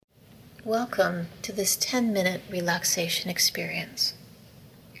Welcome to this 10-minute relaxation experience.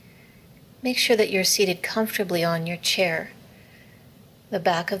 Make sure that you're seated comfortably on your chair, the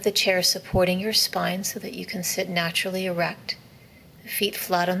back of the chair supporting your spine so that you can sit naturally erect, the feet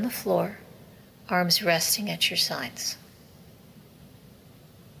flat on the floor, arms resting at your sides.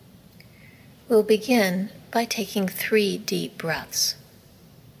 We'll begin by taking 3 deep breaths.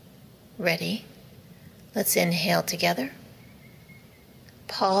 Ready? Let's inhale together.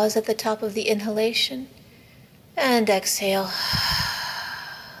 Pause at the top of the inhalation and exhale.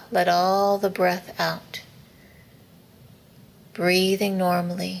 Let all the breath out. Breathing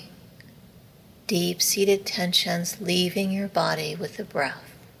normally, deep-seated tensions leaving your body with the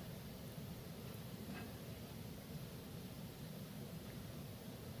breath.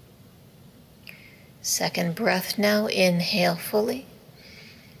 Second breath now, inhale fully.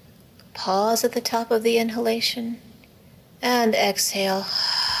 Pause at the top of the inhalation and exhale,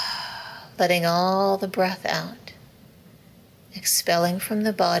 letting all the breath out, expelling from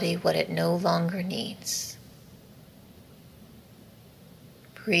the body what it no longer needs.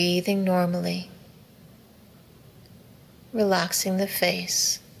 Breathing normally, relaxing the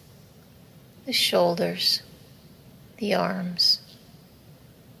face, the shoulders, the arms.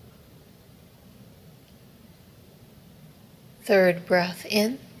 Third breath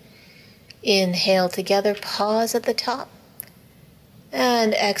in. Inhale together, pause at the top,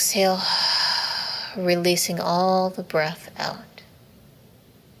 and exhale, releasing all the breath out.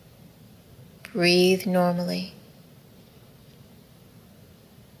 Breathe normally,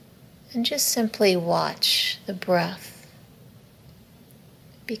 and just simply watch the breath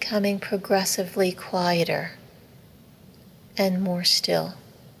becoming progressively quieter and more still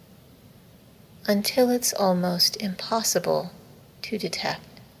until it's almost impossible to detect.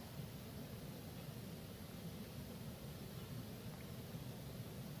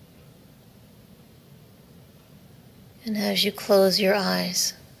 And as you close your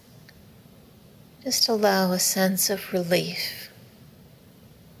eyes, just allow a sense of relief,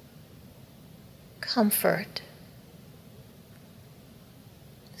 comfort,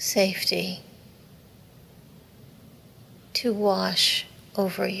 safety to wash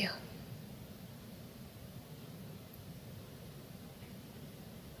over you.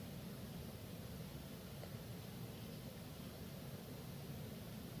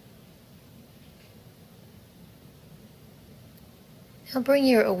 Now bring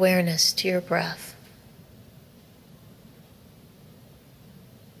your awareness to your breath.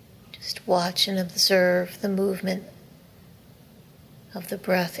 Just watch and observe the movement of the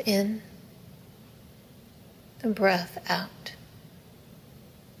breath in, the breath out.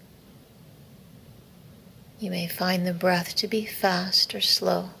 You may find the breath to be fast or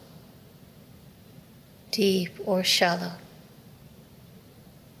slow, deep or shallow.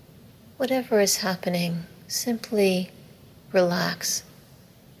 Whatever is happening, simply relax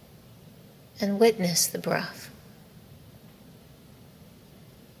and witness the breath.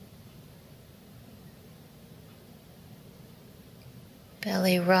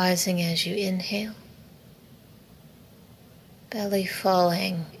 Belly rising as you inhale, belly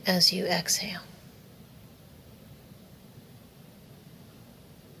falling as you exhale.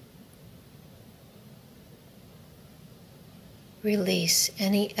 Release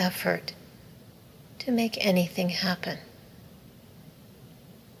any effort to make anything happen.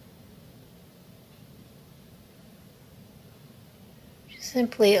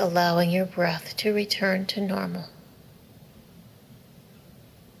 Simply allowing your breath to return to normal.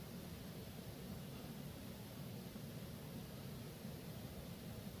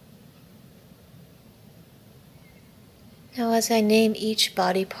 Now, as I name each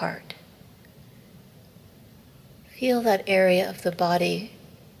body part, feel that area of the body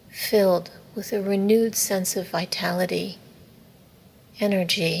filled with a renewed sense of vitality,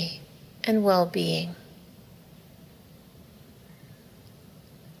 energy, and well-being.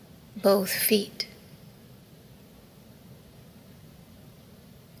 Both feet,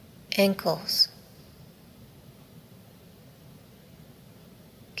 ankles,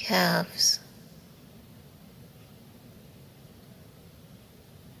 calves,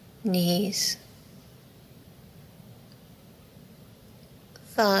 knees,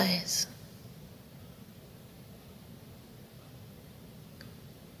 thighs,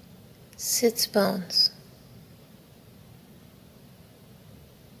 sits bones,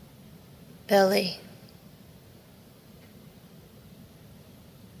 belly,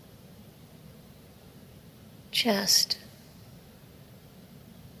 chest,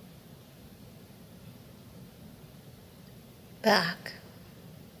 back,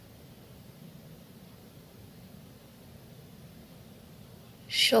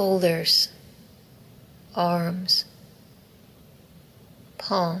 shoulders, arms,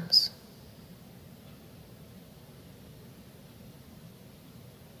 palms,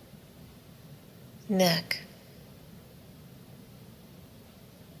 neck,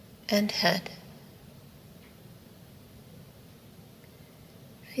 and head.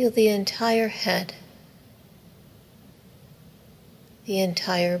 Feel the entire head, the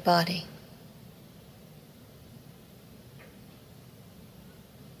entire body.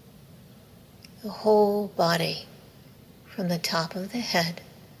 The whole body, from the top of the head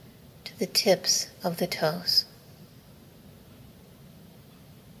to the tips of the toes.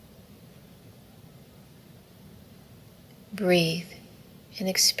 Breathe and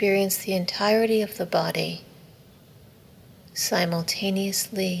experience the entirety of the body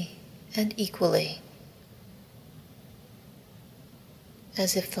simultaneously and equally,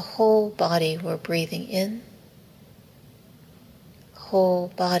 as if the whole body were breathing in, whole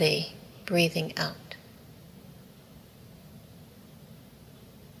body breathing out.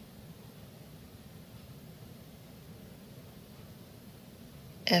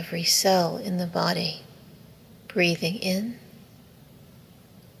 Every cell in the body breathing in,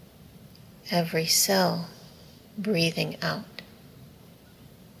 every cell breathing out.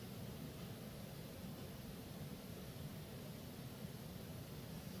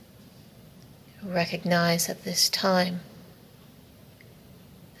 Recognize at this time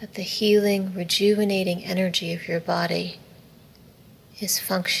that the healing, rejuvenating energy of your body is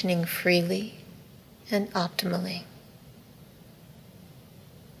functioning freely and optimally.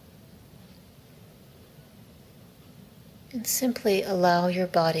 And simply allow your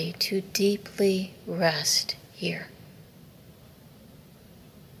body to deeply rest here.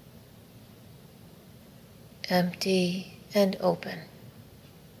 Empty and open.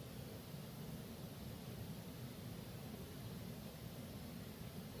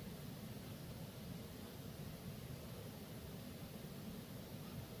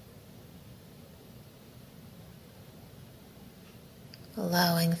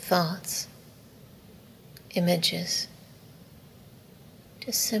 Allowing thoughts, images,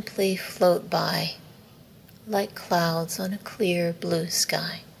 to simply float by like clouds on a clear blue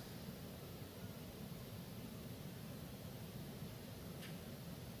sky.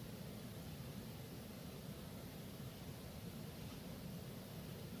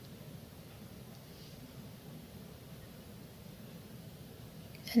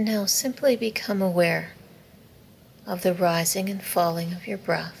 And now simply become aware of the rising and falling of your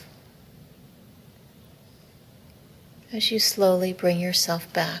breath as you slowly bring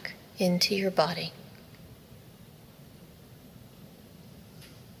yourself back into your body.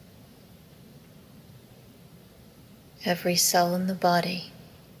 Every cell in the body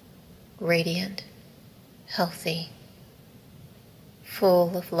radiant, healthy,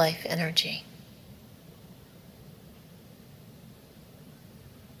 full of life energy.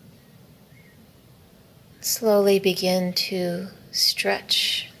 Slowly begin to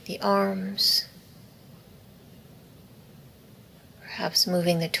stretch the arms, perhaps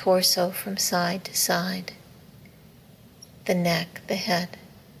moving the torso from side to side, the neck, the head.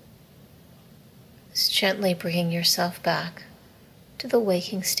 Just gently bringing yourself back to the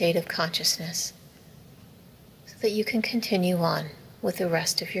waking state of consciousness so that you can continue on with the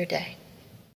rest of your day.